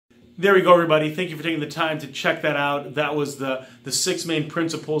There we go, everybody. Thank you for taking the time to check that out. That was the 6 main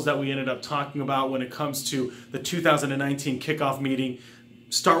principles that we ended up talking about when it comes to the 2019 kickoff meeting.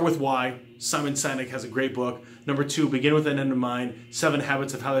 Start with why. Simon Sinek has a great book. Number 2, begin with an end in mind. 7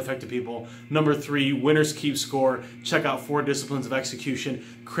 habits of highly effective people. Number 3, winners keep score. Check out 4 disciplines of execution.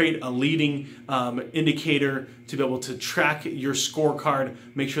 Create a leading indicator to be able to track your scorecard.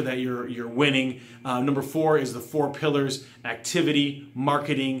 Make sure that you're winning. Number 4 is the 4 pillars: activity,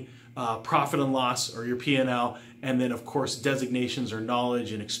 marketing, profit and loss, or your P&L, and then of course designations or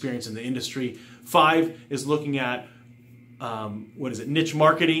knowledge and experience in the industry. 5 is looking at niche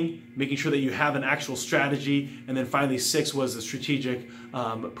marketing, making sure that you have an actual strategy. And then finally 6 was the strategic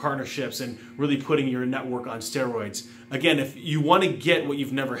partnerships and really putting your network on steroids. Again, if you want to get what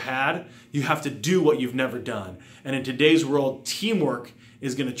you've never had, you have to do what you've never done. And in today's world, teamwork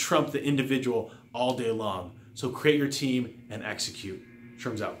is going to trump the individual all day long. So create your team and execute.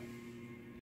 Sherman's out.